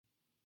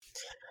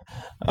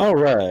All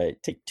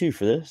right, take two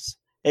for this.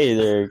 Hey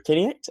there,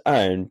 Caniacs.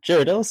 I'm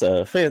Jared Ellis,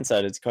 a fan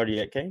side. It's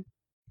Cardiac King.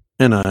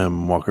 And I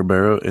am Walker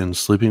Barrow, and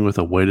sleeping with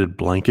a weighted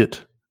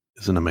blanket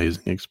is an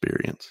amazing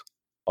experience.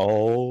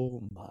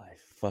 Oh my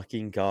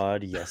fucking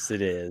god, yes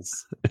it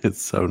is.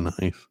 It's so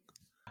nice.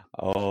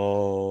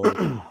 Oh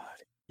god,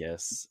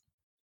 yes.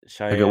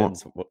 I got one.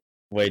 Cheyenne's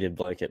weighted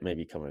blanket may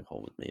be coming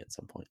home with me at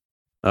some point.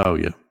 Oh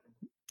yeah,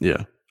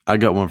 yeah. I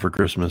got one for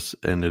Christmas,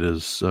 and it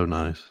is so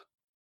nice.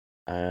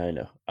 I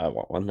know. I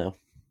want one now.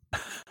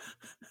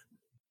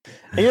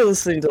 And you're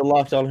listening to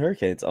Locked On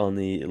Hurricanes on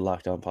the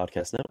Locked On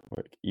Podcast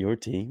Network. Your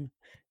team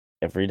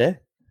every day.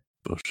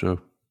 For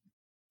sure.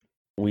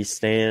 We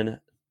stand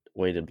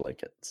weighted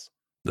blankets.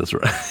 That's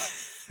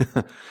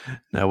right.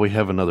 Now we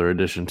have another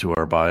addition to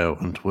our bio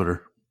on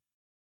Twitter.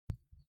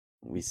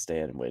 We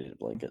stand weighted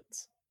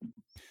blankets.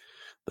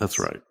 That's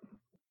right.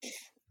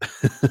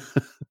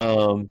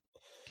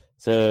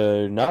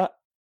 So not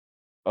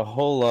a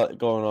whole lot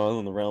going on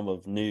in the realm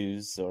of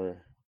news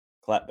or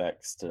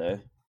clapbacks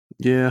today.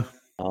 Yeah.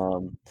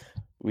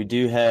 We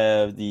do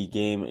have the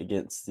game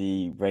against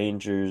the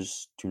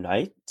Rangers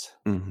tonight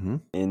Mm-hmm.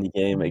 and the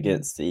game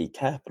against the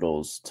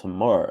Capitals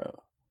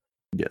tomorrow.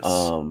 Yes.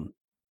 So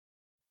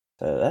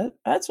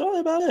that's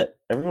really about it.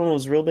 Everyone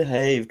was real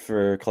behaved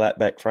for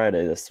Clapback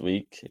Friday this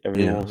week.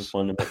 Everyone Yes.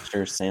 wanted to make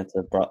sure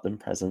Santa brought them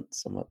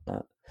presents and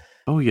whatnot.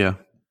 Oh yeah.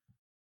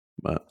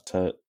 But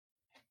So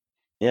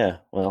yeah,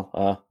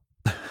 well,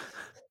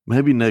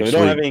 maybe next so we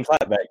don't week. have any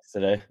clapbacks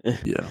today.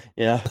 Yeah.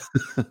 Yeah.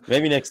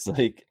 Maybe next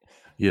week.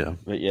 Yeah.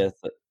 But yeah,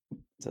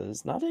 so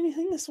there's not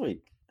anything this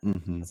week.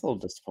 Mm-hmm. That's a little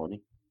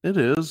disappointing. It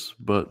is,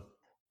 but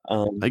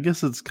I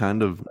guess it's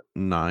kind of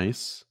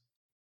nice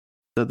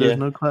that there's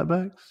no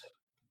clapbacks.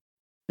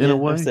 In a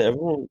way. Like I said,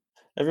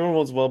 everyone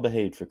was well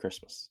behaved for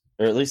Christmas.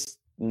 Or at least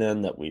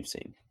none that we've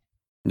seen.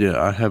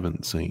 Yeah, I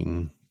haven't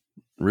seen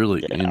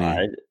really any.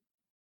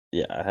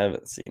 I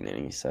haven't seen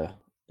any, so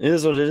it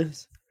is what it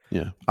is.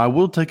 Yeah. I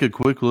will take a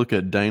quick look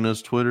at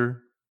Dana's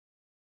Twitter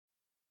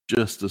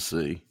just to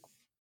see.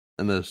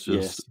 And that's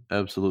just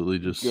absolutely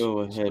just go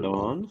ahead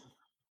on.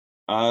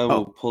 I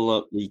will pull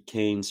up the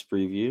Canes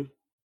preview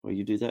while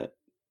you do that.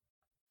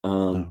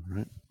 All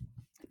right.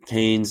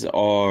 Canes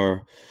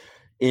are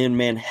in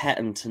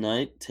Manhattan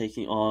tonight,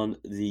 taking on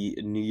the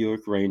New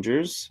York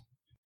Rangers.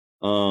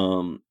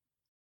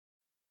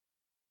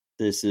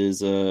 This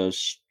is a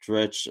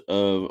stretch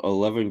of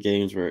 11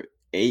 games where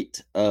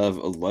 8 of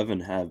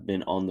 11 have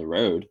been on the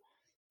road.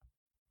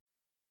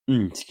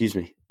 Excuse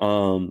me.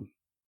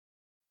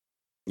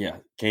 Yeah,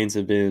 Canes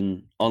have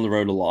been on the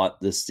road a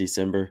lot this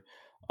December.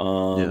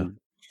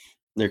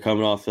 They're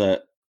coming off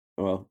that,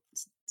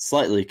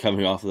 slightly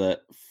coming off of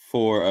that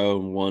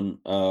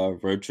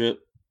 4-0-1 road trip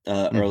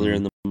earlier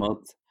in the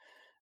month.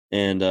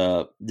 And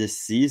this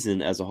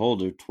season as a whole,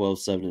 they're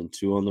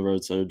 12-7-2 on the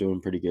road, so they're doing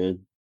pretty good.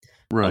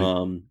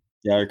 Right.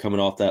 They're coming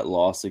off that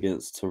loss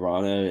against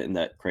Toronto in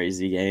that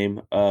crazy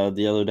game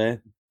the other day.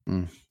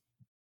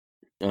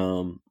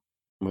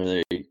 Where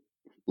they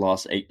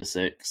lost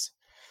 8-6.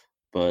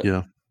 But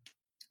yeah,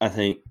 I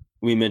think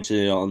we mentioned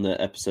it on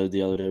the episode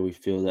the other day. We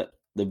feel that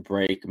the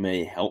break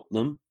may help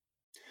them,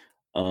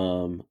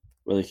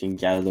 where they can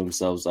gather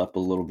themselves up a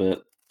little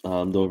bit.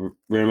 They'll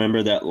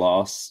remember that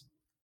loss,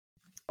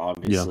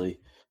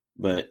 obviously,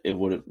 but it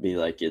wouldn't be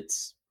like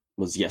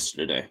was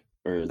yesterday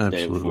or the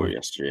day before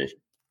yesterday.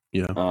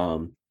 Yeah.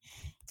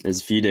 It was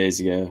a few days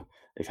ago.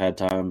 They've had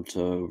time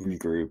to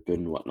regroup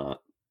and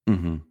whatnot.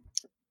 Mm-hmm.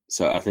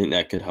 So I think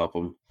that could help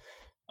them.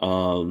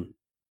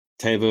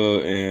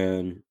 Teuvo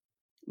and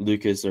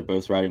Lucas are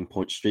both riding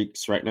point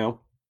streaks right now.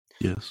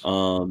 Yes.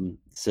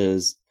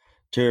 Says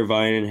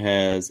Teravainen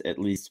has at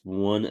least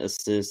one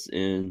assist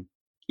in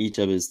each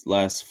of his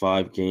last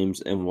 5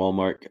 games, and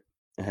Walmart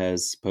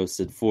has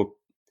posted four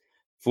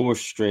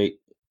straight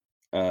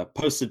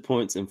posted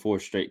points in 4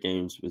 straight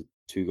games with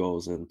 2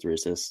 goals and 3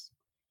 assists.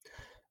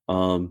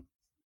 Teuvo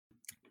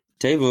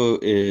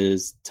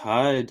is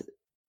tied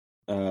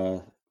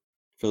for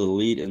the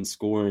lead in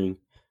scoring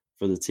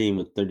for the team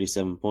with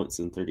 37 points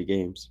in 30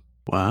 games.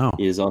 Wow.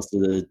 He is also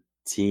the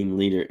team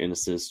leader in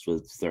assists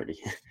with 30.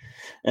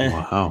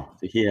 Wow.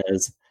 So he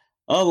has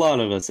a lot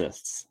of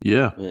assists.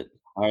 Yeah. But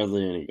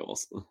hardly any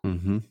goals.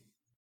 Mm-hmm.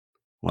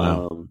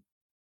 Wow.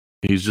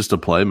 He's just a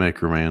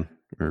playmaker, man.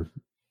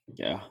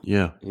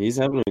 Yeah. He's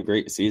having a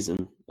great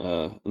season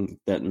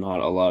that not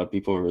a lot of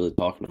people are really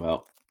talking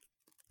about.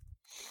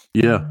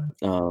 Yeah.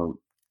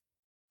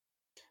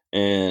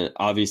 And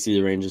obviously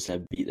the Rangers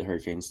have beat the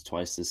Hurricanes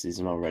twice this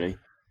season already.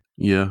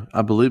 Yeah.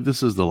 I believe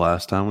this is the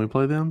last time we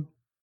play them.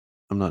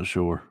 I'm not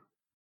sure.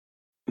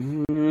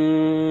 I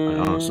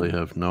honestly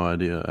have no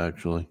idea,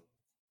 actually.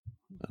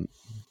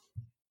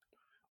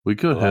 We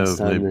could have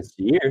maybe this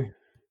year.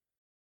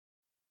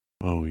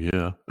 Oh,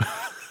 yeah.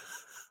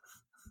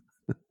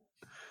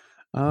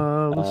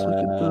 Let's look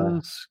at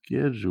the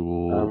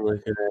schedule. I'm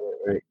looking at it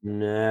right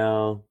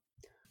now.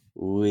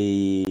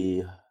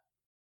 We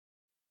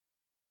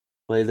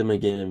play them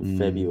again in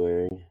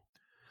February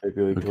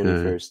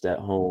 21st at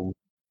home.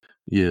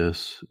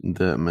 Yes,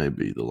 that may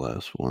be the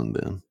last one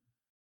then.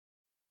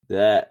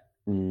 That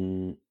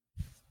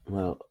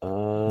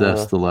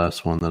That's the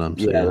last one that I'm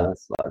seeing. Yeah,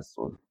 that's the last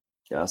one.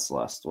 Yeah, that's the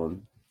last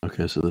one.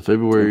 Okay, so the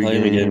February Play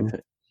 'em game.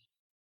 again.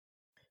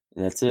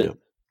 And that's it. Yep.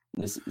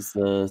 This is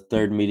the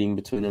third meeting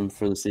between them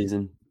for the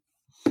season.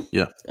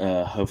 Yeah.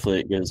 Hopefully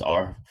it goes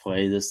our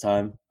way this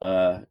time.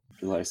 Like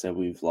I said,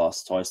 we've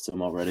lost twice to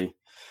them already.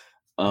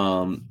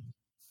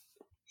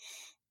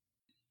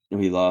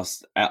 We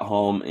lost at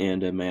home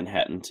and in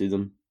Manhattan to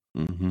them.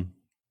 Mm-hmm.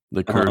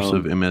 The curse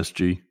of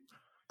MSG.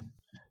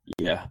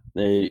 Yeah,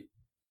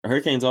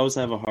 Hurricanes always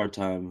have a hard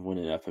time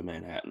winning up in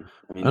Manhattan.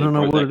 I mean, I don't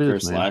know what it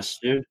is, man.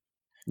 Last year.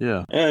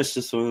 Yeah, it's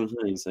just one of those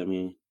things. I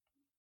mean,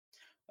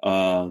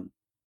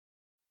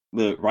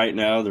 but right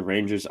now the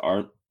Rangers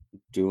aren't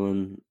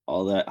doing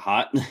all that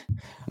hot.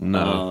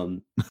 No.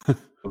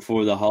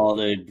 Before the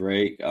holiday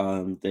break,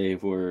 they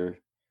were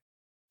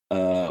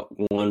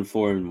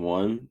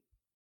 1-4-1,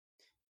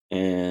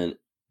 and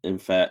in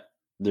fact,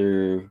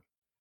 their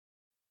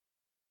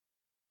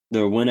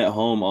win at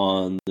home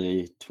on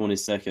the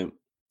 22nd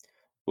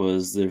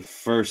was their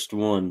first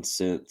one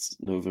since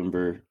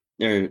November.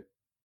 Their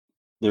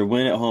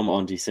win at home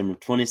on December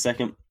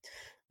 22nd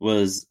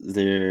was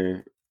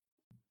their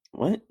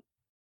what?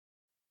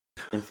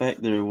 In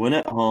fact, their win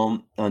at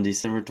home on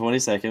December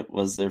 22nd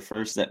was their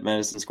first at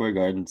Madison Square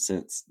Garden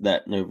since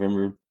that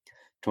November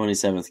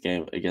 27th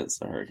game against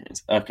the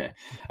Hurricanes. Okay,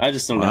 I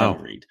just don't know how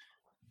to read.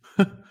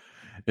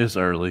 It's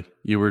early.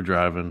 You were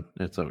driving.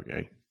 It's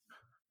okay.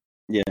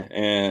 Yeah,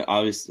 and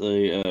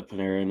obviously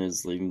Panarin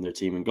is leading their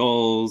team in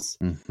goals.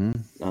 Mm-hmm.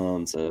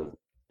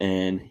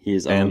 And he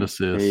is and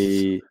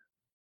assists.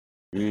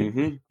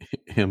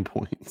 And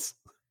points.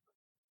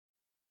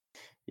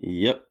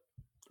 Yep,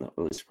 not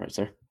really surprised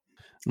there.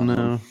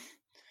 No.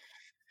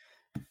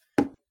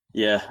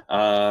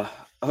 Yeah.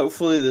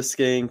 Hopefully this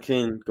game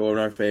can go in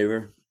our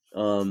favor.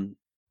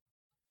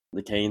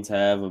 The Canes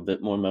have a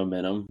bit more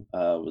momentum,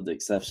 with the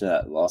exception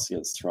of that loss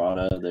against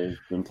Toronto. They've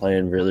been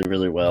playing really,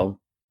 really well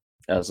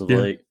as of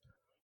late.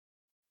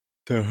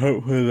 So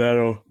hopefully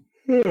that'll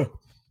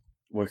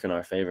work in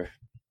our favor.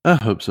 I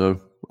hope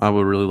so. I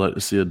would really like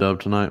to see a dub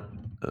tonight,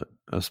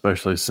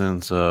 especially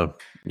since,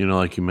 like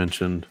you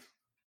mentioned,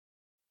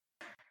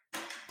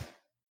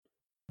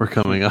 we're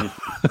coming up.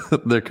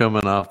 They're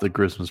coming off the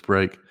Christmas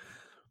break.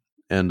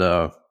 And,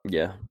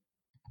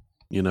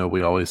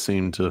 we always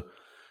seem to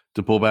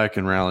pull back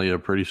and rally a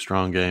pretty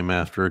strong game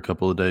after a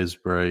couple of days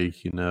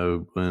break.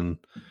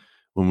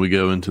 When we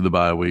go into the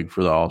bye week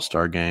for the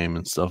All-Star game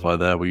and stuff like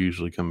that, we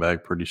usually come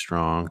back pretty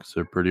strong because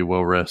they're pretty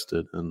well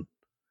rested and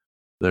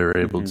they're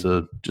able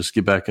to just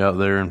get back out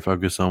there and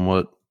focus on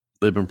what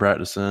they've been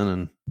practicing.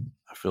 And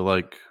I feel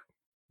like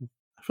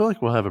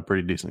we'll have a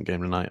pretty decent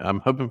game tonight.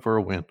 I'm hoping for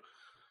a win.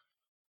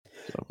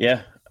 So,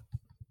 yeah.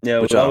 We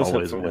always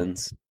hope for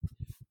wins.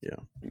 Yeah.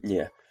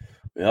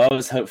 We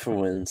always hope for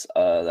wins.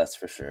 That's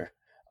for sure.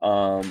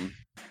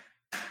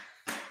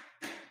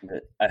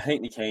 But I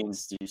think the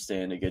Canes do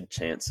stand a good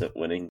chance at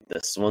winning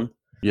this one.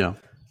 Yeah.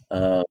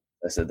 I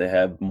said they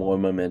have more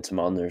momentum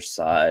on their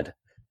side.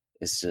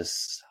 It's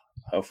just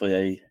hopefully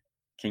they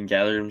can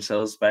gather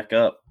themselves back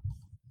up.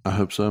 I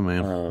hope so,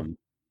 man.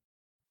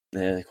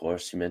 And of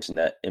course, you mentioned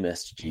that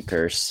MSG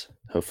curse.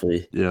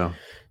 Hopefully,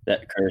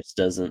 that curse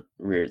doesn't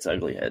rear its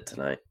ugly head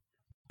tonight.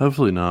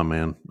 Hopefully not,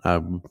 man. I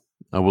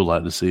would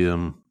like to see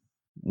them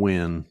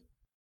win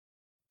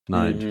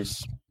tonight,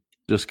 just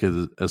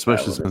because,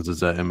 especially since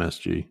it's at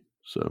MSG.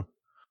 So,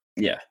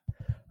 yeah,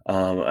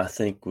 I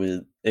think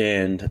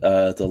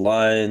the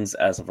lines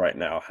as of right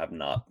now have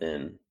not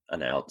been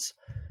announced.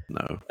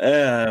 No,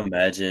 I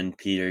imagine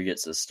Peter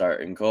gets a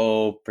start and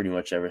goal. Pretty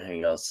much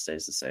everything else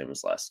stays the same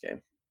as last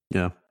game.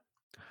 Yeah,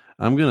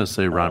 I'm gonna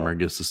say Reimer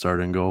gets the start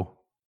and goal.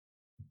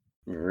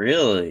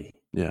 Really?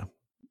 Yeah,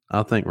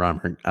 I think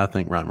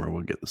Reimer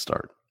will get the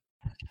start.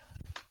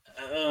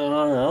 I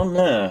don't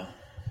know.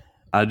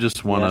 I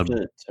just want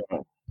to.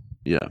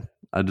 Yeah,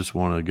 I just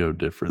want to go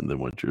different than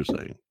what you're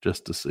saying,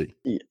 just to see.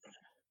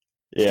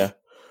 Yeah.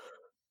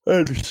 I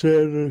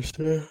understand.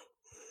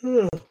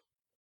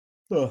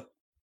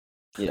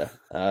 Yeah.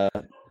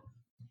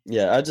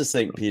 I just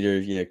think Peter,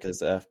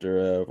 because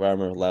after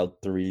Reimer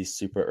allowed 3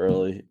 super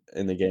early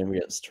in the game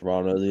against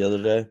Toronto the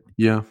other day.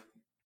 Yeah.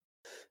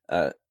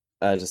 I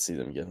just see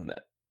them giving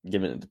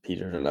it to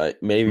Peter tonight.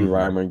 Maybe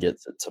Reimer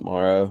gets it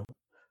tomorrow.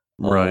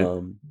 Right.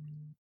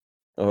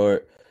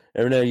 Or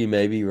every now you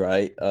may be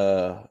right,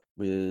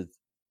 with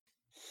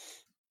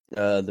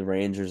the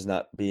Rangers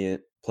not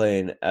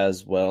playing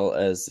as well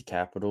as the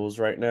Capitals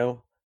right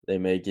now. They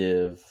may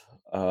give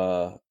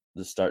the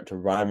start to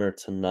Reimer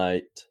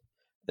tonight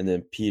and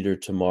then Peter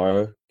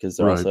tomorrow because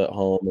they're also at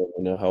home, and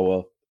we know how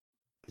well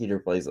Peter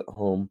plays at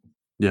home.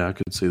 Yeah, I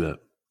could see that.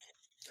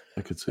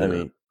 I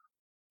mean,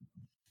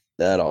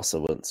 that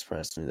also wouldn't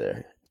surprise me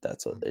there.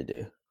 That's what they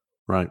do.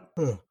 Right.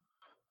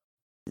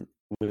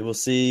 We will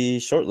see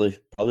shortly.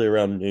 Probably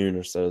around noon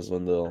or so is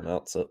when they'll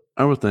announce it.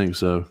 I would think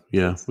so.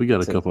 Yeah, we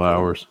got a couple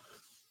hours.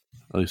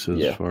 At least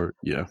as far,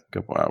 a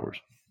couple hours.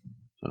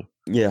 So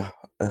yeah,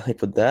 I think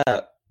with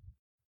that,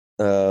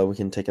 we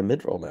can take a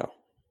mid-roll now.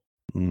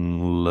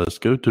 Let's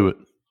go to it.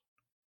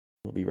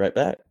 We'll be right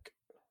back.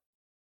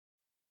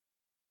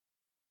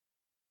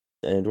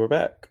 And we're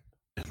back.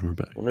 And we're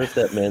back. I wonder if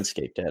that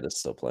Manscaped ad is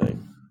still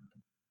playing.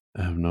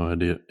 I have no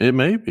idea. It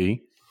may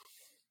be.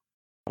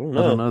 I don't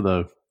I don't know.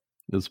 know, though.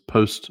 It's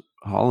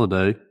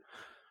post-holiday.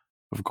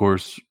 Of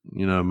course,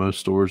 most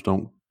stores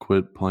don't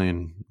quit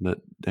playing that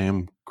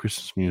damn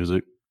Christmas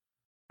music.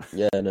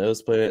 Yeah, no, it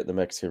was playing at the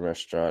Mexican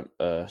restaurant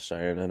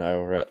Cheyenne and I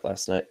were at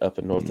last night up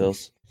in North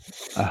Hills.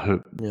 I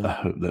hope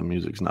that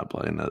music's not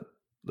playing at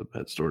the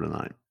pet store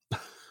tonight.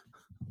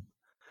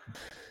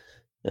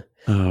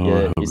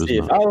 Yeah, you see,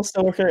 if I was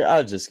still working,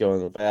 I'd just go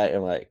in the back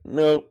and like,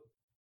 nope,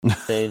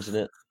 changing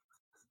it.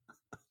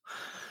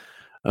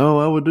 Oh,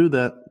 I would do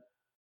that.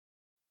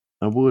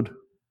 I would.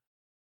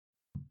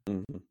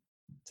 Mm-hmm.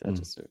 So I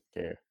just don't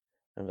care.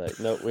 I'm like,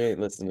 nope, we ain't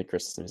listening to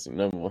Christmas music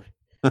no more.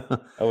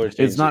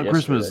 It's not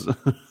Christmas.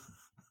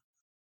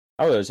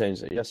 I would have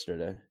changed it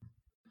yesterday.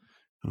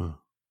 Oh,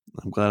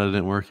 I'm glad I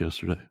didn't work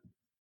yesterday.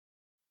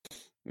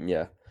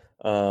 Yeah.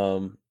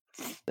 And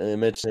I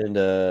mentioned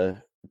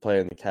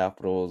playing the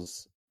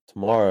Capitals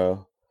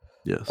tomorrow.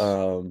 Yes.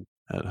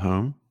 At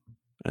home?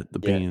 At the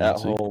PNC? Yeah, at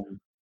home.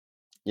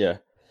 Yeah.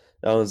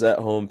 That was at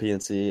home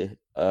PNC.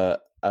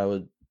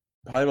 Probably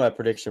my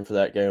prediction for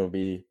that game would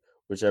be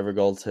whichever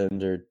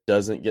goaltender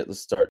doesn't get the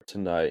start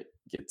tonight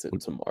gets it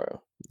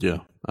tomorrow. Yeah,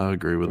 I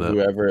agree with that.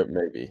 Whoever it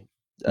may be.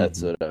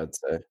 That's what I'd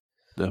say.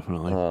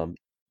 Definitely.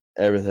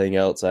 Everything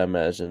else I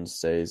imagine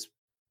stays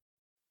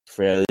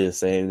fairly the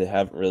same. They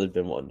haven't really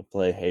been wanting to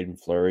play Hayden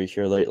Fleury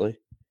here lately.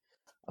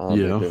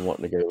 They've been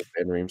wanting to go with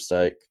Van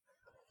Riemsdyk,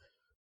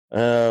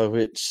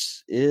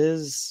 which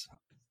is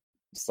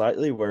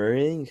slightly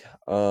worrying.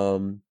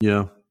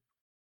 Yeah.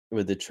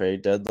 With the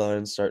trade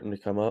deadline starting to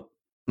come up.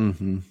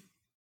 Mm-hmm.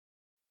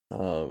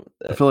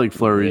 I feel like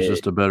Fleury's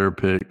just a better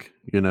pick.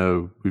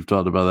 We've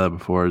talked about that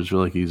before. I just feel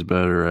like he's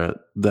better at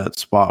that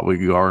spot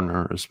with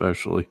Gardner,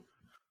 especially.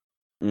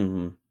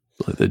 Mm-hmm.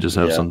 Like they just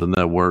have something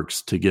that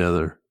works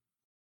together.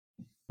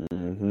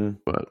 Mm-hmm.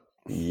 But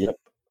yep,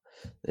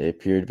 they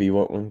appear to be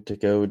wanting to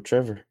go with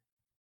Trevor.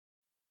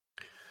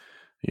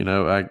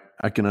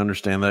 I can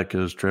understand that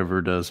because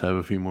Trevor does have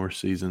a few more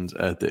seasons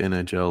at the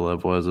NHL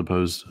level as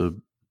opposed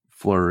to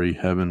Fleury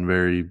having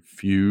very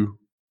few.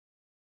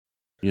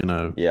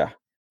 Yeah.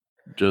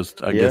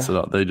 I guess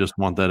they just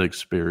want that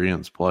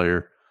experienced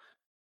player.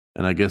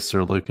 And I guess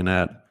they're looking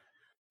at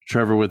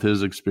Trevor with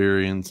his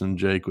experience and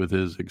Jake with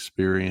his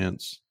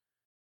experience.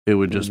 It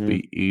would just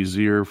be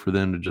easier for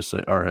them to just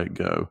say, all right,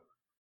 go.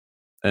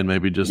 And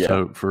maybe just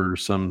hope for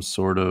some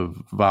sort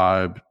of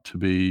vibe to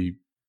be,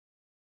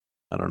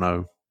 I don't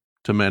know,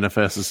 to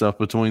manifest itself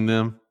between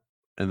them.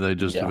 And they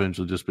just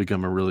eventually just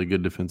become a really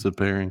good defensive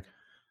pairing.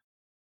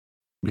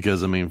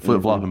 Because,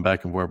 flip-flopping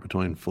back and forth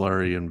between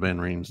Fleury and Van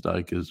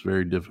Riemsdyk is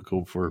very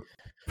difficult for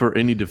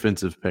any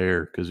defensive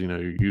pair because,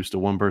 you're used to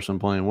one person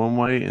playing one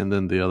way and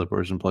then the other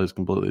person plays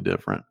completely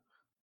different.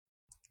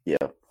 Yeah.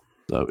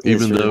 So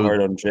even really though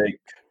hard on Jake.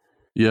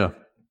 Yeah.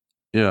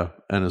 Yeah.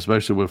 And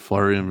especially with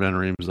Fleury and Van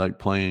Riemsdyk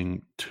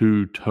playing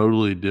two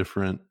totally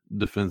different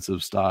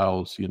defensive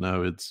styles,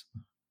 it's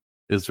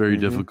very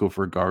difficult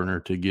for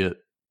Gardner to get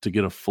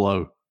a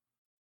flow.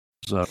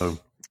 So,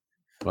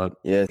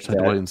 but just have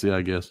to wait and see,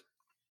 I guess.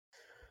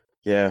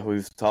 Yeah,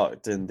 we've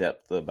talked in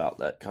depth about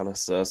that kind of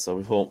stuff, so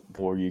we won't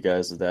bore you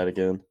guys with that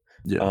again.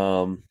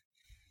 Yeah.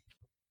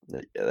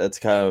 That's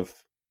kind of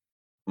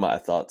my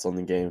thoughts on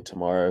the game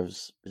tomorrow.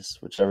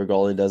 Just whichever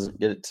goalie doesn't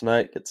get it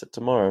tonight gets it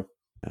tomorrow.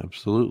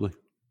 Absolutely.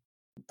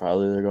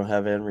 Probably they're going to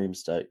have Van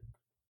Riemsdyk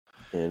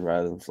in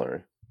rather than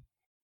Fleury.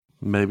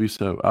 Maybe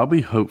so. I'll be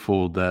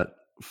hopeful that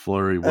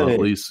Fleury will at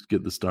least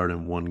get the start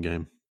in one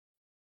game.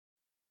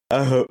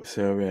 I hope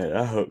so, man.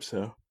 I hope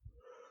so.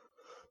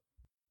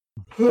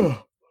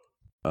 But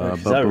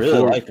I really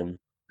like him.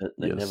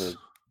 They never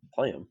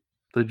play him.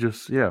 They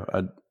just,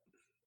 I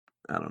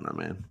don't know,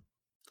 man.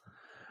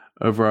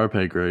 Over our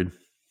pay grade.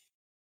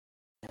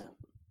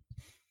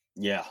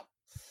 Yeah.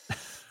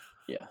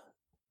 Yeah.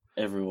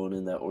 Everyone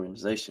in that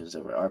organization is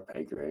over our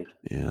pay grade.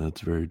 Yeah,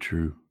 that's very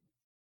true.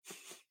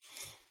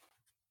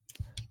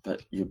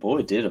 But your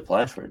boy did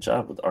apply for a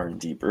job with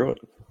R&D Brewing.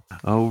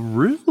 Oh,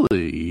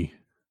 really?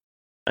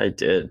 I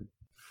did.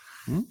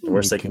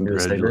 Worst I can do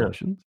is say no.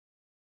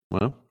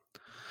 Well,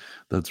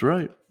 that's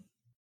right.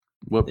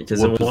 What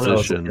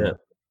position?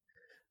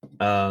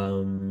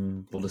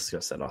 We'll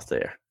discuss that off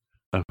there.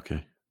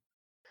 Okay.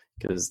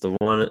 Because the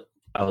one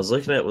I was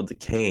looking at with the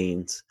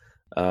Canes,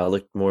 I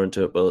looked more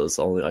into it, but it was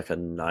only like a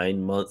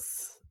 9-month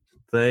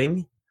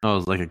thing. Oh, it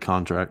was like a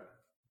contract.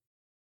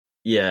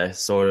 Yeah,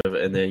 sort of.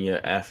 And then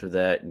after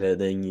that,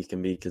 then you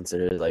can be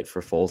considered like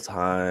for full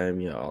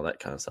time, all that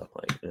kind of stuff.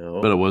 Like,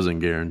 But it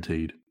wasn't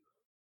guaranteed.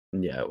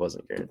 Yeah, it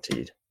wasn't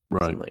guaranteed.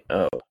 Right. So I'm like,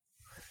 I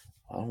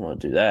don't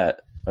want to do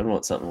that. I don't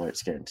want something where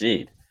it's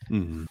guaranteed.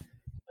 Mm-hmm.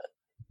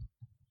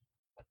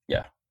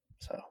 Yeah.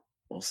 So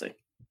we'll see.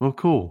 Well,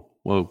 cool.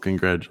 Well,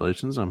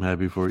 congratulations. I'm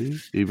happy for you,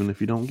 even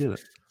if you don't get it.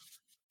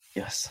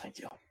 Yes, thank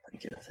you.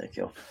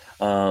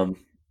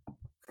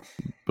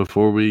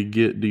 Before we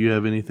do you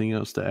have anything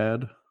else to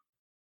add?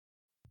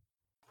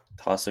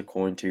 Toss a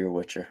coin to your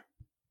Witcher.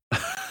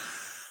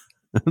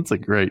 That's a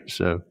great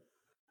show.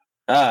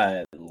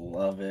 I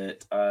love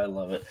it.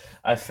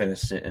 I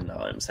finished it and now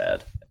I'm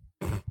sad.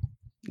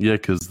 Yeah,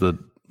 because the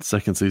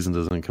second season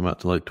doesn't come out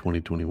till like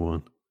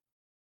 2021.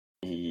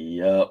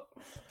 Yup.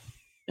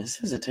 It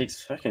says it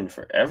takes fucking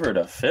forever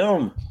to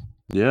film.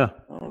 Yeah.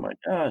 Oh my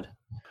god.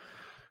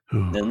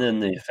 And then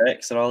the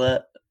effects and all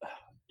that.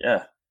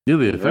 Yeah. Yeah,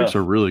 the effects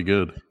are really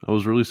good. I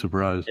was really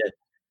surprised. Yeah.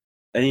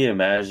 And you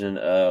imagine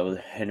with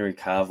Henry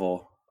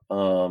Cavill,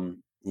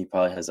 he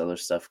probably has other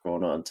stuff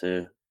going on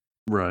too.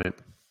 Right.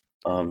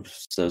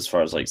 So as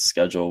far as like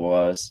schedule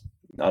wise,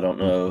 I don't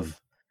know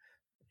if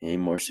any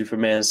more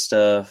Superman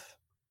stuff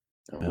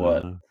or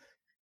what.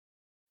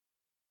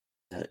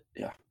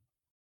 Yeah.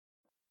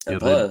 And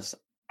plus,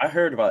 I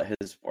heard about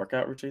his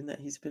workout routine that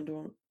he's been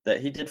doing,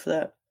 that he did for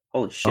that.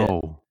 Holy shit.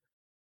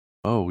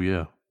 Oh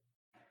yeah.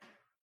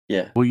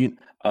 Yeah. Well,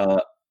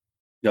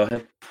 go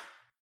ahead.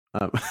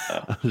 I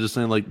was just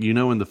saying, like,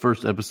 in the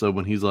first episode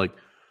when he's like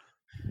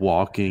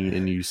walking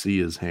and you see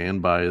his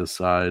hand by his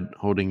side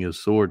holding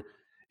his sword,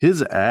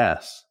 his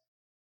ass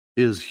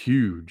is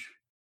huge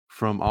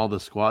from all the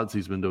squats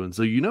he's been doing.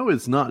 So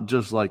it's not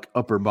just like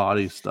upper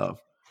body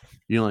stuff.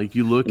 Like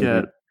you look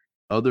at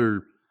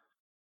other,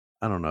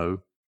 I don't know,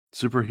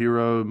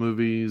 superhero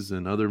movies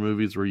and other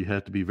movies where you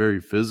have to be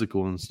very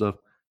physical and stuff.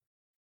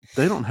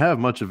 They don't have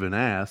much of an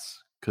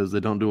ass because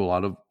they don't do a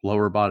lot of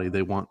lower body.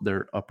 They want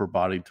their upper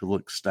body to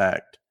look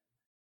stacked.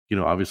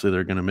 Obviously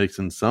they're going to mix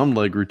in some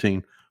leg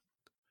routine,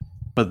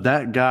 but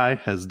that guy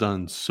has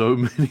done so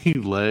many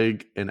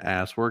leg and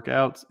ass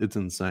workouts. It's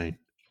insane.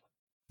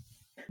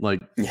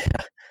 Like, yeah.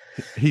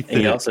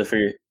 He also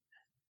figured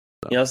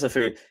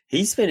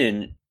he's been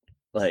in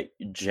like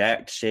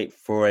jacked shape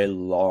for a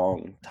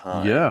long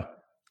time. Yeah.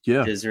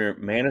 Because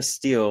Man of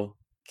Steel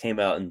came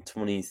out in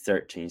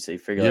 2013, so you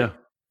figure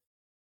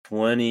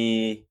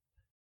like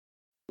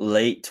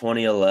late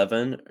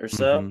 2011 or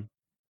so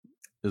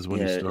is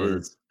when he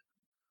started,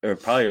 or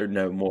probably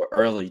more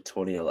early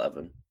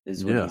 2011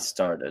 is when he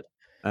started.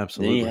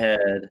 Absolutely. Then he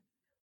had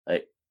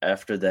like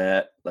after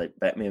that, like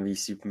Batman v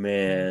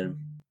Superman.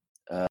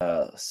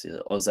 Let's see,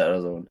 what was that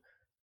other one?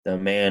 The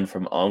Man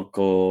from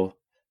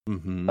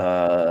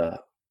U.N.C.L.E.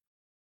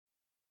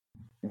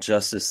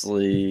 Justice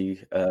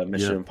League,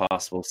 Mission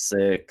Impossible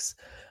 6.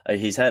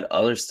 He's had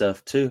other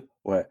stuff too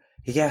where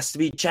he has to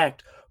be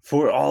jacked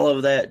for all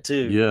of that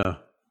too. Yeah.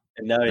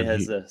 And now he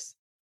has this.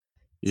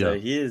 Yeah. So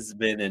he has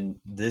been in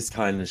this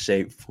kind of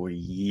shape for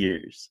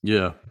years.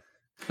 Yeah.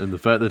 And the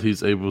fact that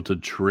he's able to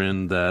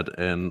trend that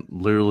and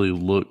literally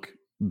look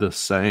the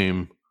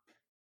same,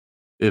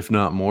 if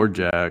not more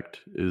jacked,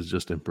 is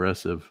just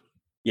impressive.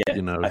 Yeah.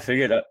 I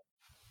figured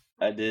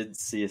I did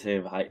see a thing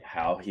of like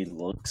how he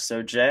looks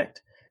so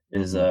jacked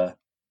is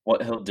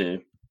what he'll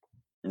do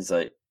is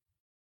like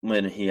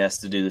when he has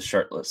to do the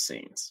shirtless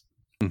scenes.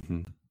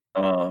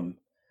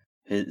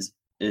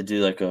 He'll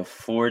do like a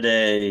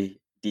 4-day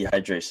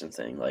dehydration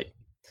thing. Like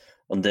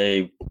on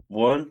day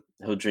 1,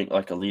 he'll drink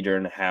like 1.5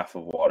 liters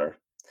of water.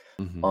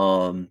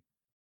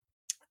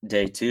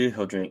 Day 2,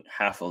 he'll drink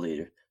half a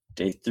liter.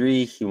 Day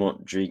 3, he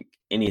won't drink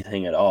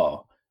anything at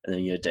all. And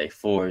then day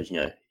 4,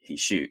 he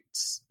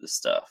shoots the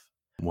stuff.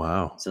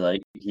 Wow. So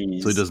like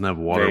he doesn't have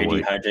water very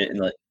weight. Dehydrated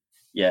and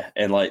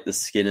and like the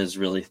skin is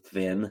really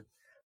thin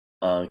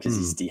because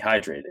he's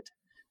dehydrated.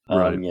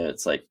 Right.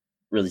 It's like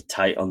really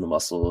tight on the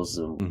muscles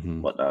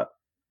and whatnot.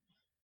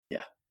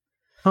 Yeah.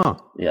 Huh.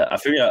 Yeah, I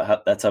figured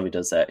out that's how he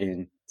does that,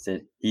 and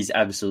said he's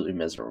absolutely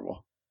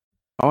miserable.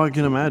 Oh, I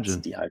can imagine.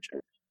 He's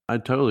dehydrated. I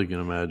totally can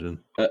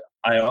imagine. But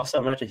I also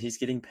imagine he's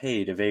getting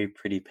paid a very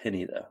pretty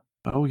penny, though.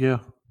 Oh yeah.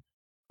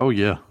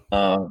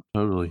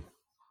 Totally.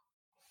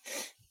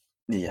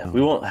 Yeah,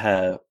 we won't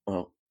have.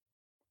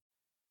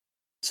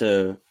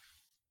 So,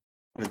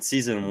 with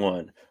season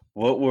 1,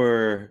 what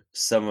were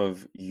some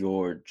of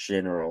your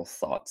general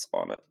thoughts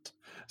on it?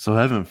 So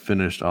I haven't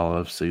finished all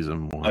of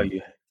season 1.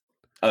 You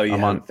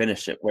haven't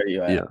finished it. Where are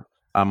you at? Yeah,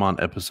 I'm on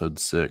episode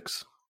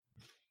 6.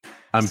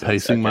 I'm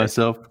pacing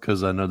myself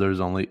because I know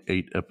there's only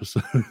 8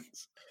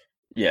 episodes.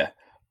 Yeah.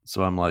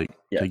 So I'm like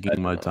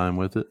taking my time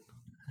with it.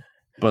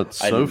 But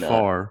so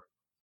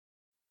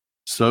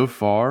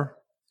far,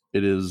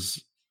 it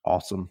is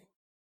awesome.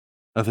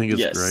 I think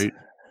it's great.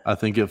 I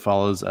think it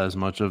follows as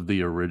much of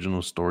the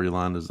original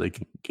storyline as they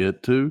can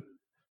get to.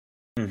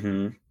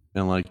 And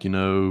like,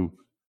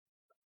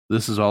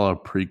 this is all a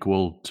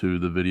prequel to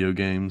the video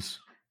games.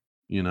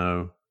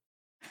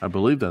 I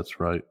believe that's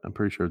right. I'm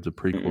pretty sure it's a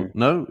prequel.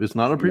 No, it's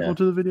not a prequel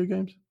to the video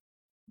games?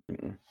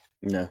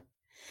 No.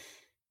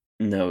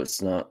 No,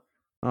 it's not.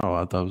 Oh,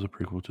 I thought it was a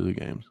prequel to the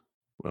games.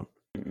 Well,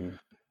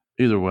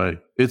 either way,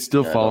 it's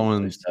still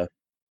following.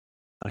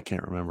 I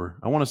can't remember.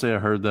 I want to say I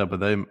heard that,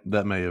 but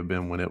that may have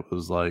been when it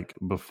was like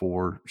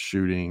before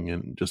shooting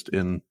and just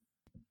in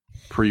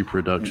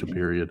pre-production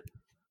period.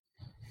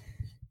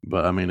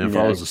 But I mean, it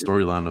follows the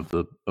storyline of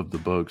the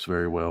books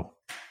very well,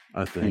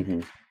 I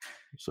think.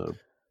 So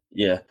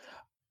yeah,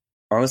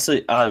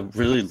 Honestly, I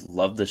really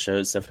love the show.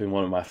 It's definitely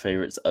one of my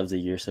favorites of the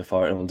year so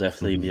far. It will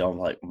definitely be on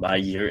like my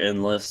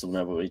year-end list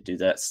whenever we do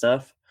that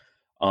stuff.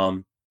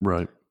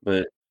 Right.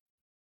 But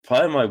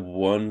probably my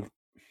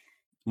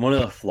one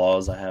of the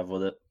flaws I have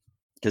with it,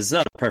 because it's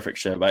not a perfect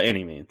show by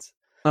any means.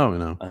 Oh,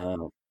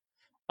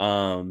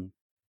 no.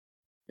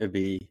 It'd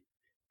be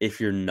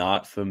if you're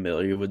not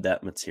familiar with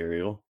that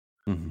material,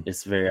 Mhm.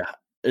 it's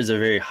a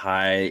very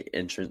high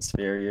entrance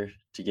barrier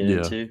to get Yeah.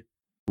 into,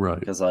 Right.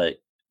 because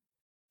like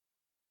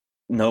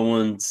no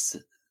one's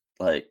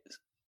like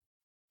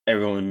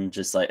everyone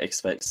just like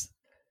expects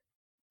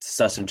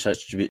such and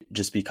such to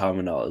just be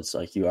common knowledge.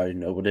 Like you already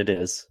know what it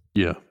is.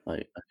 Yeah.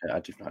 Like, okay,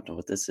 I do not know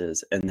what this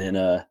is. And then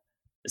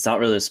it's not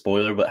really a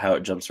spoiler, but how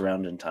it jumps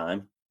around in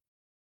time,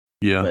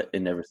 Yeah. but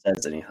it never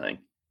says anything.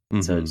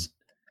 So Mhm. it's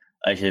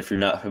like if you're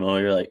not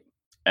familiar, like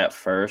at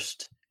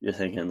first you're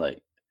thinking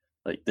like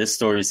this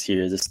story's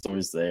here, this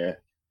story's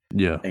there,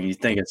 Yeah. and you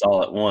think it's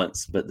all at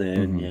once, but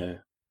then Mhm.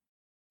 you're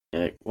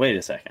like, wait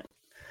a second.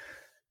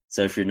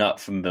 So if you're not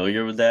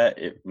familiar with that,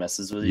 it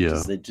messes with you Yeah.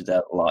 because they do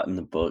that a lot in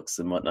the books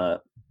and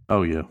whatnot.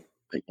 Oh, yeah.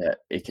 But yeah,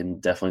 it can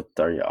definitely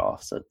throw you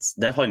off. So it's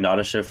definitely not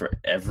a show for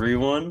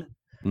everyone.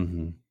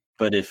 Mhm.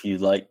 But if you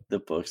like the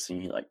books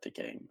and you like the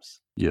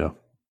games, Yeah.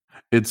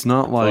 It's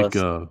not and like,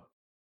 plus,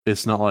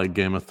 it's not like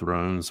Game of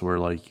Thrones where,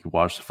 like, you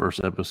watch the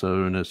first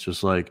episode and it's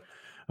just like,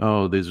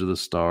 "Oh, these are the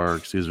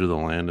Starks, these are the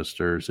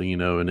Lannisters,"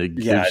 and it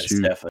yeah, gives it's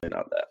you definitely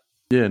not that.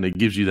 yeah, and it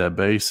gives you that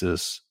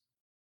basis.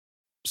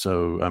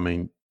 So, I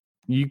mean,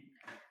 you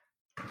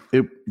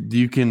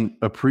you can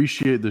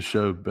appreciate the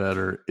show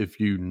better if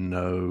you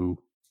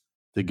know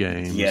the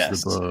games,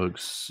 Yes, the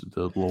books,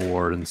 the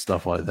lore, and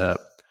stuff like that.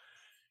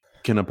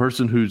 Can a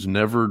person who's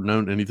never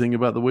known anything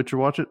about The Witcher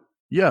watch it?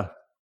 Yeah.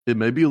 It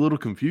may be a little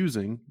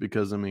confusing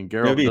because, I mean, it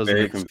would Geralt be doesn't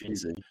very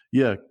confusing.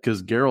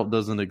 because Geralt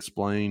doesn't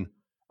explain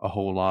a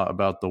whole lot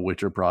about the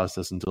Witcher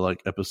process until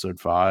like episode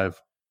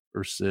 5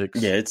 or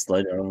 6. Yeah, it's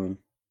later on.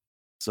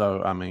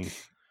 So, I mean,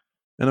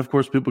 and of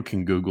course, people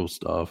can Google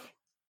stuff.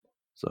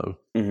 So,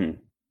 Mm-hmm.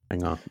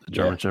 hang on. The Yeah,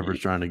 German Shepherd's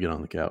trying to get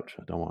on the couch.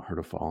 I don't want her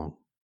to fall.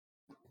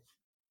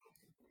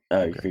 oh,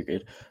 Okay. you're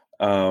good.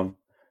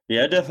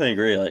 Yeah, I definitely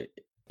agree. Like,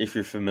 if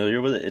you're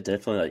familiar with it, it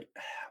definitely like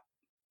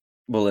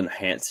will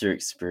enhance your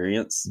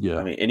experience. Yeah.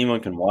 I mean, anyone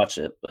can watch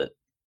it, but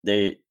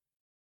they,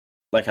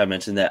 like I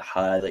mentioned, that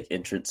high like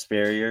entrance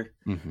barrier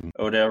Mm-hmm.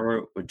 or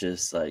whatever would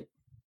just like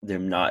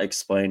them not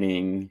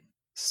explaining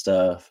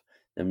stuff,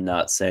 them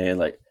not saying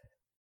like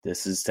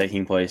this is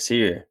taking place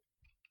here,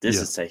 this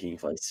Yeah. is taking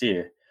place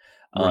here.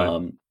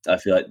 Right. I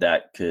feel like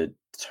that could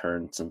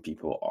turn some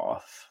people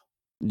off.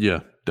 Yeah,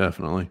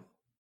 definitely.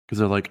 Because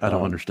they're like, I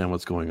don't understand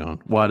what's going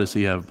on. Why does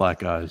he have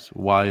black eyes?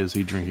 Why is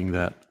he drinking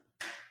that?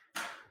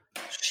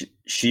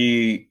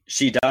 She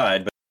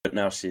died, but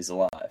now she's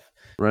alive.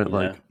 Right?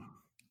 Like,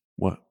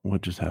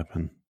 what just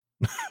happened?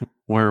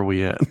 Where are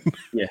we at?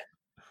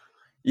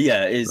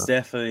 Yeah, it's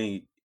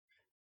definitely,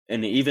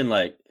 and even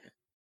like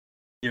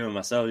even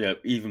myself,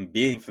 even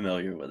being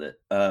familiar with it,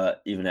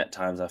 even at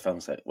times I found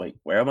myself, wait,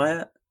 where am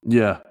I at?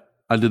 Yeah,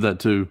 I did that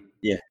too.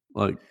 Yeah,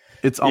 like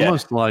it's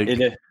almost like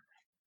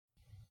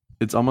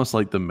it's almost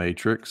like the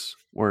Matrix,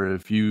 where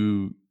if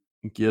you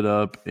get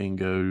up and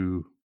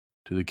go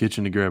to the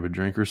kitchen to grab a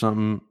drink or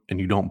something, and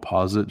you don't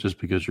pause it just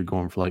because you're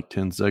going for like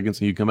 10 seconds,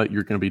 and you come back,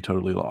 you're going to be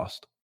totally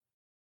lost.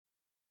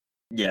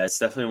 Yeah, it's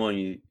definitely one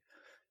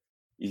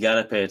you got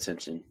to pay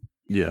attention.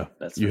 Yeah,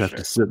 that's you have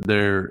to sit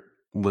there,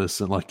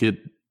 listen, like it,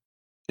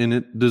 and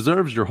it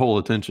deserves your whole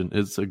attention.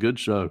 It's a good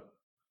show.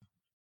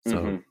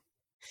 So,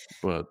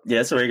 but yeah,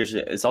 it's a very good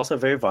show. It's also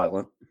very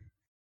violent.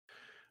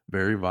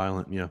 Very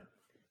violent, yeah.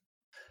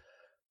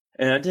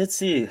 And I did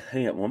see, I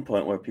think, at one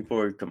point where people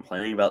were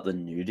complaining about the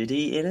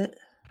nudity in it.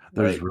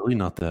 There's really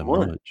not that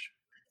much.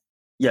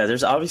 Yeah,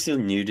 there's obviously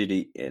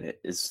nudity in it.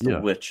 It's The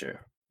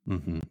Witcher.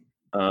 Mm-hmm.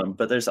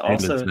 But there's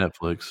also and it's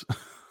Netflix.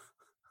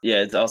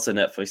 Yeah, it's also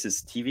Netflix.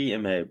 It's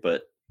TVMA,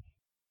 but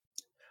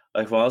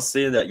like while I was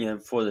seeing that,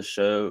 before the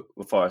show,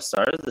 before I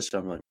started the show,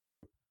 I'm like,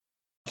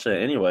 watch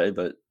it anyway,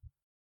 but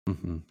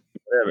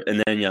whatever.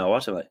 And then I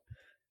watch it like,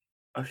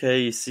 okay,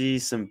 you see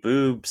some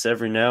boobs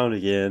every now and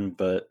again,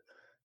 but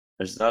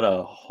there's not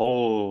a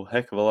whole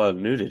heck of a lot of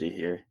nudity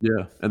here.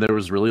 Yeah, and there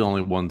was really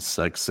only one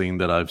sex scene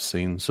that I've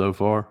seen so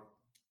far.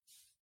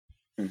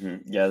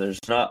 Yeah, there's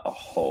not a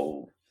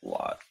whole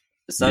lot.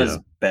 It's not as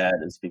bad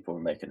as people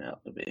were making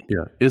out to be.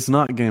 Yeah, it's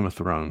not Game of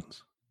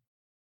Thrones.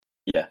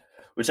 Yeah,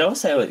 which I would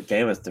say with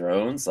Game of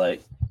Thrones,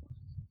 like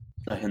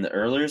in the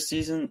earlier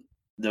season,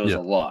 there was a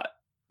lot,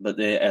 but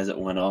then as it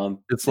went on,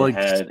 it's they like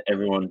had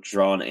everyone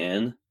drawn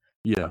in.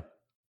 Yeah,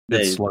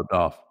 it sloped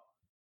off.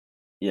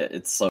 Yeah,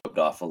 it sloped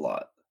off a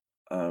lot.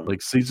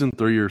 Like season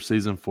 3 or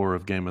season 4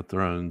 of Game of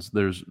Thrones,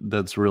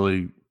 that's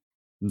really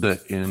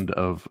the end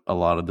of a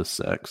lot of the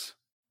sex.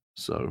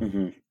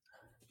 So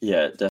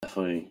yeah,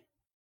 definitely.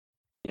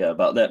 Yeah,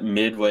 about that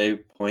midway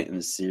point in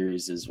the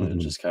series is when it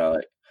just kind of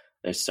like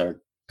they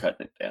start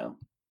cutting it down.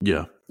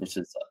 Yeah,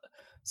 it's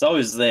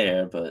always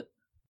there, but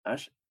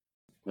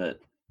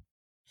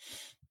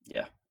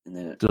yeah, and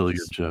then still a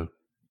good show.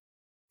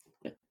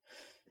 Yeah,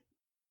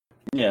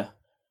 Yeah,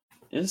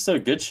 it was still a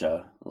good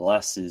show. The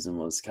last season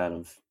was kind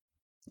of,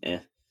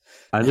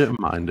 I didn't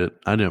mind it.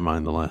 I didn't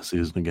mind the last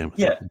season of Game of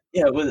yeah, Thrones.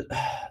 yeah. With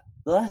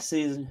the last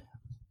season,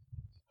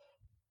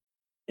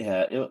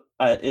 yeah,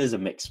 it is a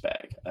mixed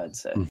bag. I'd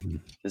say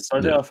it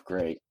started off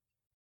great.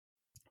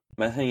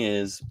 My thing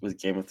is with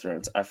Game of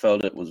Thrones, I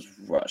felt it was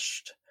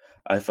rushed.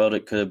 I felt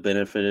it could have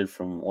benefited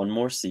from one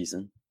more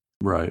season.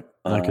 Right.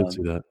 I could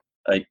see that.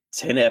 Like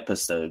 10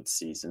 episode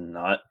season,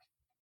 not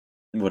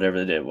whatever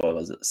they did. What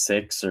was it,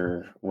 6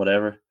 or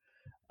whatever?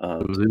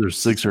 It was either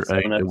 6 or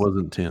 8. It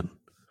wasn't 10.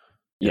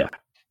 Yeah.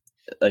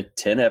 Like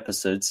 10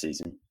 episode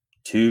season.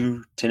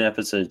 2 10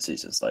 episode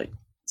seasons. Like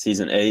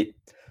season 8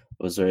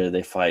 was where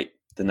they fight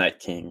the Night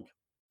King.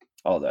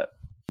 All that.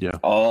 Yeah.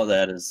 All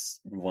that is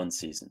one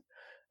season.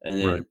 And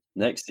then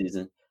next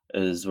season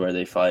is where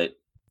they fight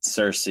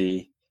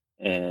Cersei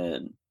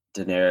and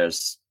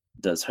Daenerys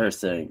does her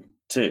thing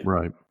too.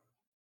 Right.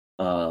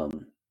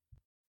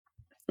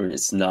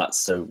 It's not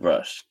so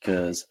rushed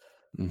because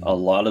a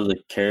lot of the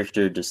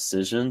character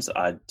decisions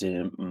I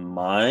didn't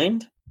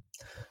mind,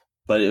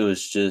 but it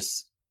was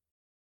just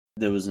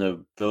there was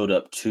no build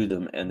up to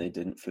them and they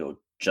didn't feel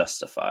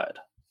justified.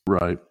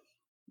 Right.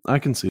 I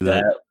can see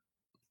that.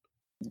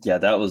 Yeah,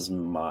 that was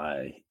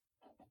my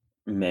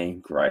main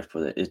gripe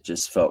with it. It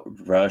just felt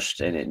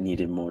rushed and it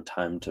needed more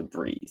time to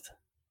breathe.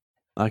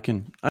 I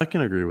can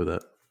agree with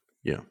that.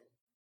 Yeah.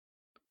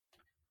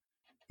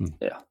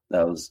 Yeah,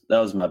 that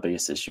was my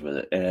biggest issue with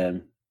it.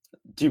 And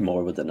do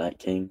more with the Night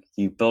King.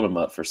 You build him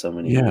up for so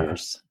many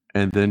years.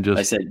 And then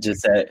I said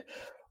just that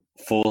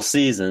full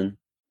season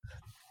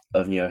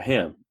of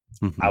him.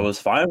 I was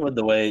fine with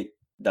the way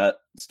that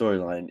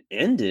storyline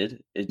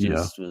ended. It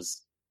just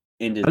was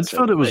ended. I just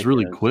thought it was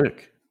really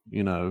quick,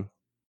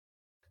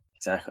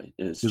 Exactly.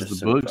 Because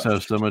the books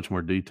have so much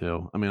more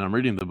detail. I mean, I'm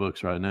reading the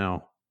books right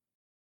now.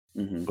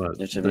 But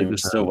we're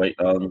still waiting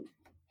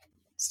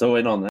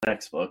on the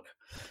next book.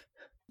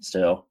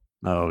 Still.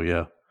 Oh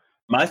yeah.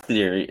 My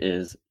theory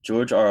is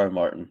George R.R.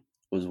 Martin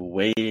was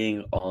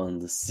waiting on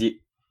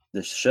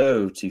the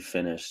show to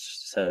finish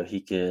so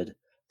he could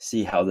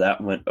see how that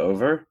went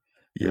over.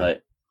 Yeah.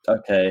 Like,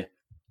 okay,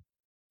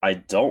 I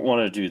don't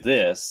want to do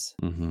this.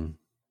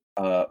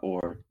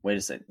 Or wait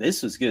a second,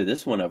 this was good.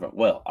 This went over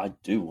well. I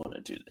do want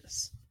to do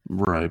this.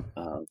 Right.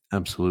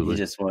 Absolutely.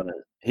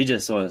 He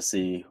just want to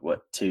see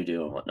what to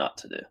do and what not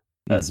to do.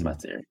 That's my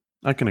theory.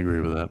 I can agree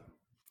with that.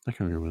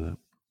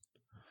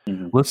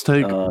 Let's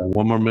take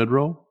one more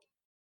mid-roll.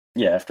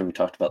 Yeah, after we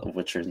talked about The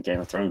Witcher and Game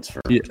of Thrones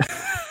for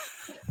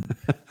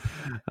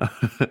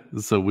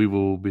So we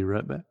will be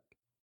right back.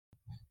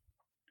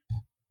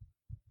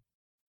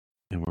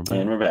 And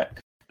we're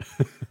back.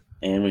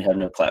 And we have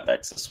no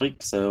clapbacks this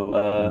week.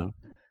 So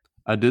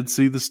I did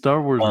see the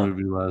Star Wars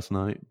movie last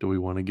night. Do we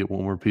want to get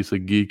one more piece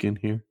of geek in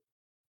here?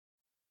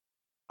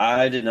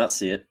 I did not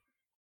see it.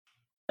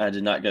 I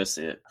did not go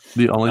see it.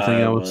 The only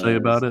thing I would say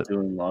about it.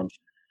 Doing laundry.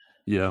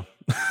 Yeah.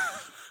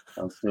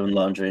 I was doing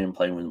laundry and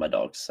playing with my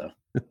dogs. So,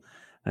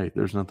 hey,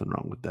 there's nothing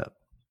wrong with that.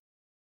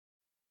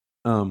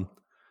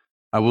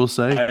 I will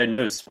say I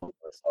know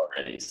spoilers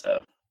already. So,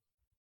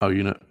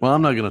 well,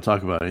 I'm not going to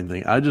talk about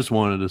anything. I just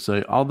wanted to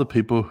say all the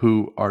people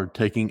who are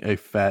taking a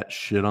fat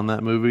shit on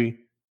that movie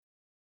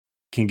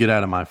can get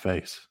out of my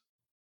face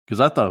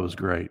because I thought it was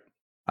great.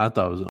 I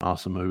thought it was an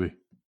awesome movie.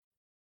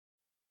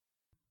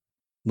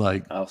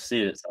 Like, I'll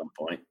see it at some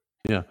point.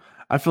 Yeah,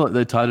 I feel like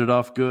they tied it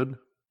off good.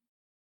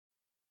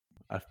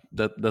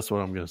 That's what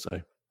I'm going to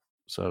say.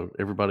 So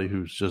everybody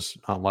who's just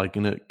not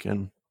liking it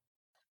can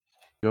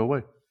go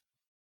away.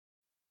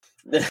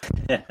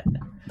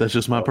 That's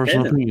just my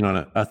personal opinion on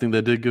it. I think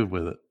they did good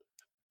with it.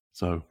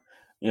 So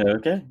yeah,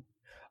 okay.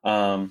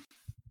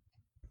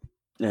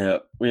 Yeah,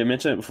 we had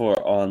mentioned it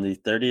before. On the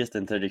 30th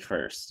and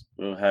 31st,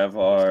 we'll have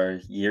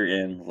our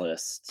year-end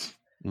lists.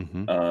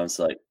 So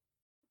like,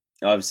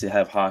 obviously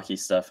have hockey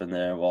stuff in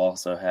there. We'll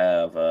also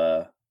have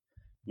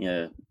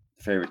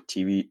favorite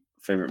TV,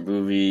 favorite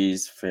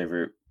movies,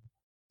 favorite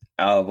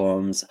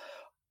albums,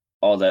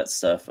 all that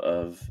stuff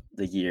of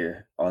the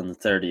year on the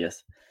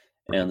 30th.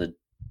 And the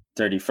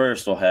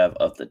 31st we'll have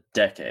of the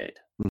decade.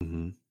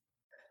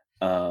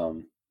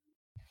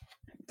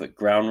 But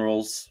ground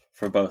rules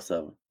for both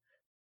of them.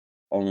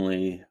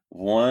 Only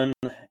one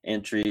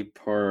entry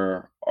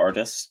per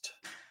artist,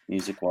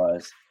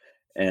 music-wise,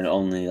 and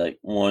only like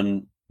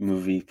one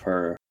movie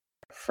per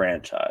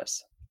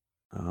franchise.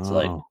 So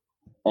like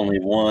only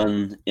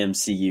one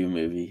MCU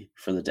movie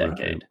for the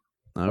decade.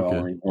 Right. Okay. Or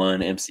only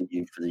one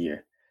MCU for the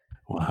year.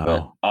 Wow.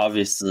 But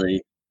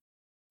obviously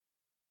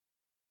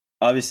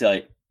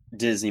like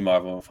Disney,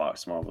 Marvel, and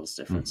Fox. Marvel is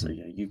different. So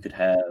you could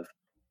have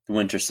the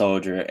Winter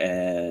Soldier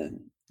and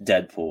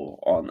Deadpool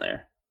on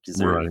there because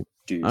they're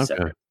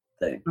separate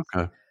things.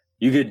 Okay.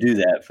 You could do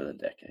that for the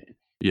decade.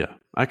 Yeah,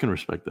 I can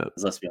respect that.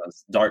 Let's be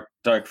honest.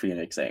 Dark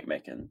Phoenix ain't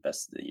making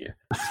best of the year.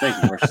 It's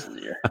making worst of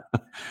the year.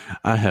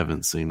 I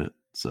haven't seen it,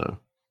 so.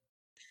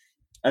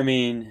 I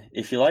mean,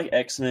 if you like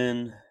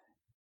X-Men,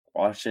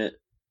 watch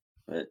it.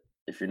 But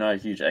if you're not a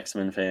huge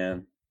X-Men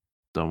fan,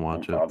 don't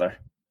watch it. Bother.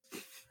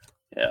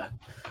 Yeah.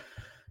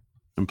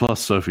 And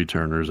plus, Sophie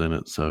Turner's in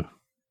it, so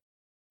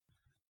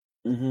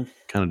Mm-hmm.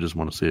 kind of just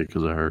want to see it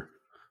because of her.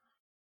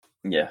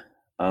 Yeah.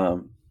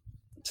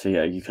 So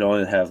yeah, you can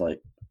only have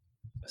like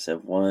I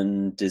said,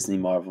 one Disney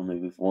Marvel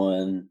movie,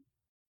 one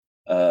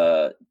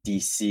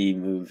DC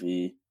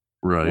movie,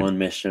 Right. one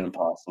Mission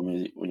Impossible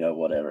movie,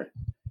 whatever.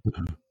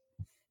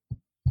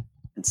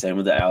 And same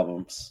with the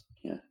albums.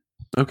 Yeah.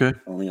 Okay.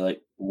 Only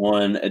like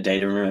one A Day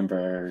to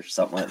Remember or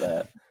something like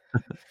that.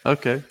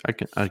 Okay.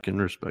 I can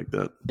respect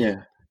that.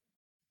 Yeah.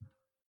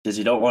 Because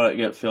you don't want to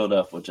get filled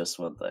up with just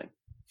one thing.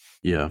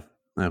 Yeah,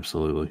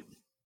 absolutely.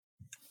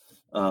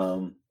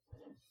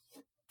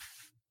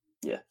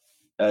 Yeah.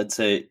 I'd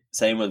say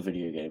same with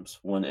video games.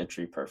 One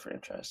entry per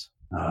franchise.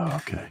 Oh,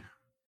 okay.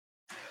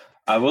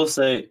 I will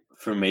say,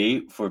 for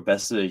me, for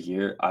best of the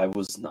year, I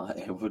was not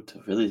able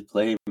to really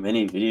play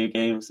many video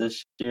games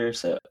this year,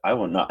 so I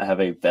will not have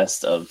a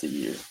best of the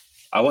year.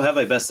 I will have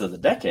a best of the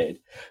decade,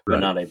 but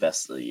not a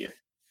best of the year.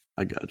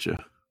 I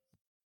gotcha.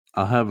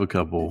 I'll have a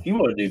couple. If you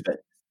want to do that,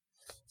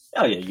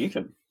 oh yeah, you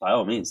can by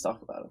all means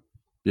talk about them.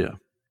 Yeah.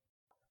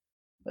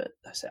 But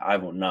I say I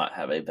will not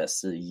have a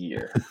best of the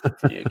year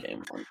video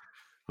game one.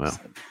 Well,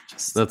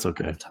 so that's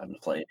okay. I don't have time to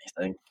play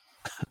anything.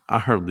 I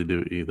hardly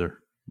do either,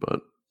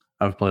 but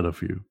I've played a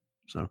few.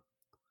 So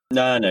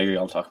no, you're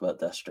gonna talk about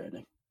Death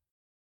Stranding.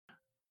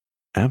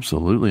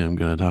 Absolutely, I'm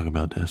going to talk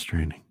about Death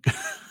Stranding.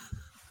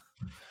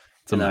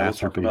 It's a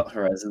masterpiece. Talk about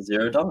Horizon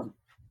Zero Dawn,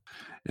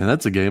 and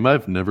that's a game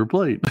I've never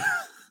played.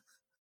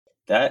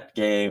 That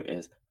game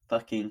is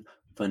fucking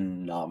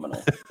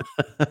phenomenal.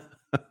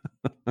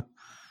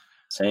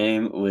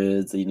 Same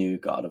with the new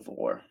God of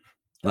War.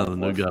 The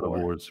new God of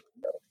War is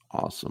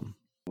awesome.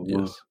 Ooh,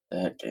 yes,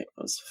 that game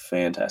was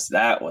fantastic.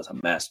 That was a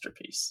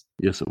masterpiece.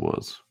 Yes, it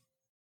was.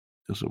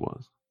 Yes, it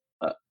was.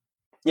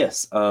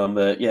 Yes,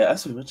 but yeah,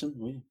 as we mentioned,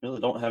 we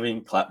really don't have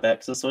any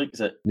clapbacks this week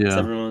because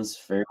everyone's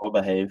very well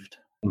behaved.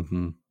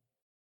 Mm-hmm.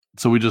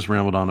 So we just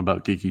rambled on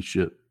about geeky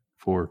shit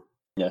for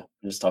we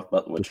just talked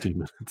about The Witcher. 15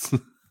 minutes.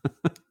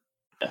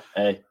 Yeah,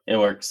 hey, it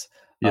works.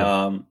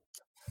 Yeah.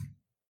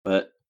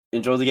 But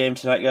enjoy the game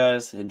tonight,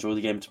 guys. Enjoy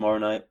the game tomorrow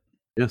night.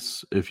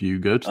 Yes, if you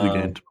go to the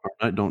game tomorrow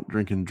night, don't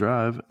drink and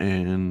drive,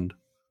 and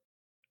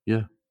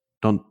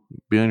don't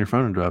be on your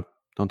phone and drive.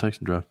 Don't text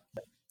and drive.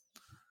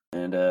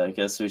 And I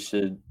guess we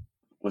should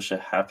wish a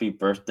happy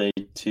birthday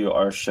to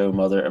our show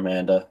mother,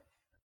 Amanda.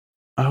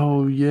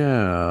 Oh,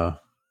 yeah.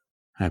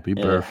 Happy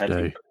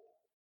birthday.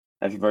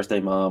 Happy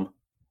birthday, Mom.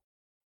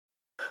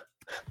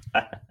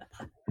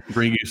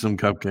 Bring you some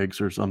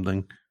cupcakes or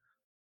something.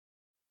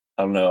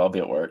 I don't know. I'll be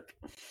at work.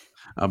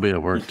 I'll be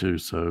at work too,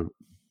 so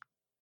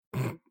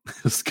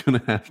it's going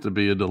to have to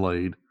be a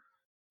delayed.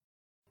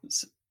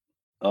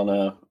 I don't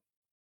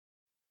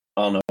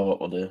know what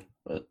we'll do,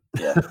 but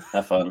yeah,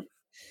 have fun.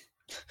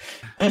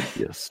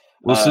 Yes.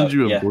 We'll send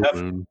you a blue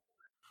moon.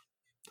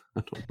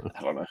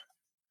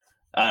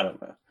 I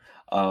don't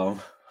know.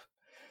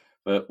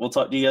 But we'll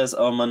talk to you guys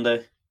on Monday.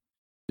 Yep.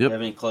 You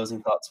have any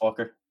closing thoughts,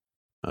 Walker?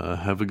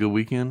 Have a good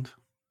weekend.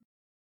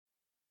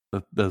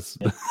 That's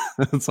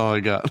all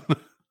I got.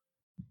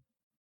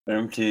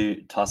 Remember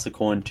to toss a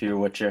coin to your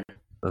Witcher.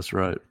 That's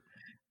right.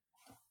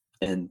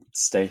 And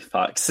stay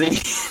foxy.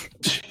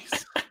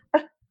 Jeez.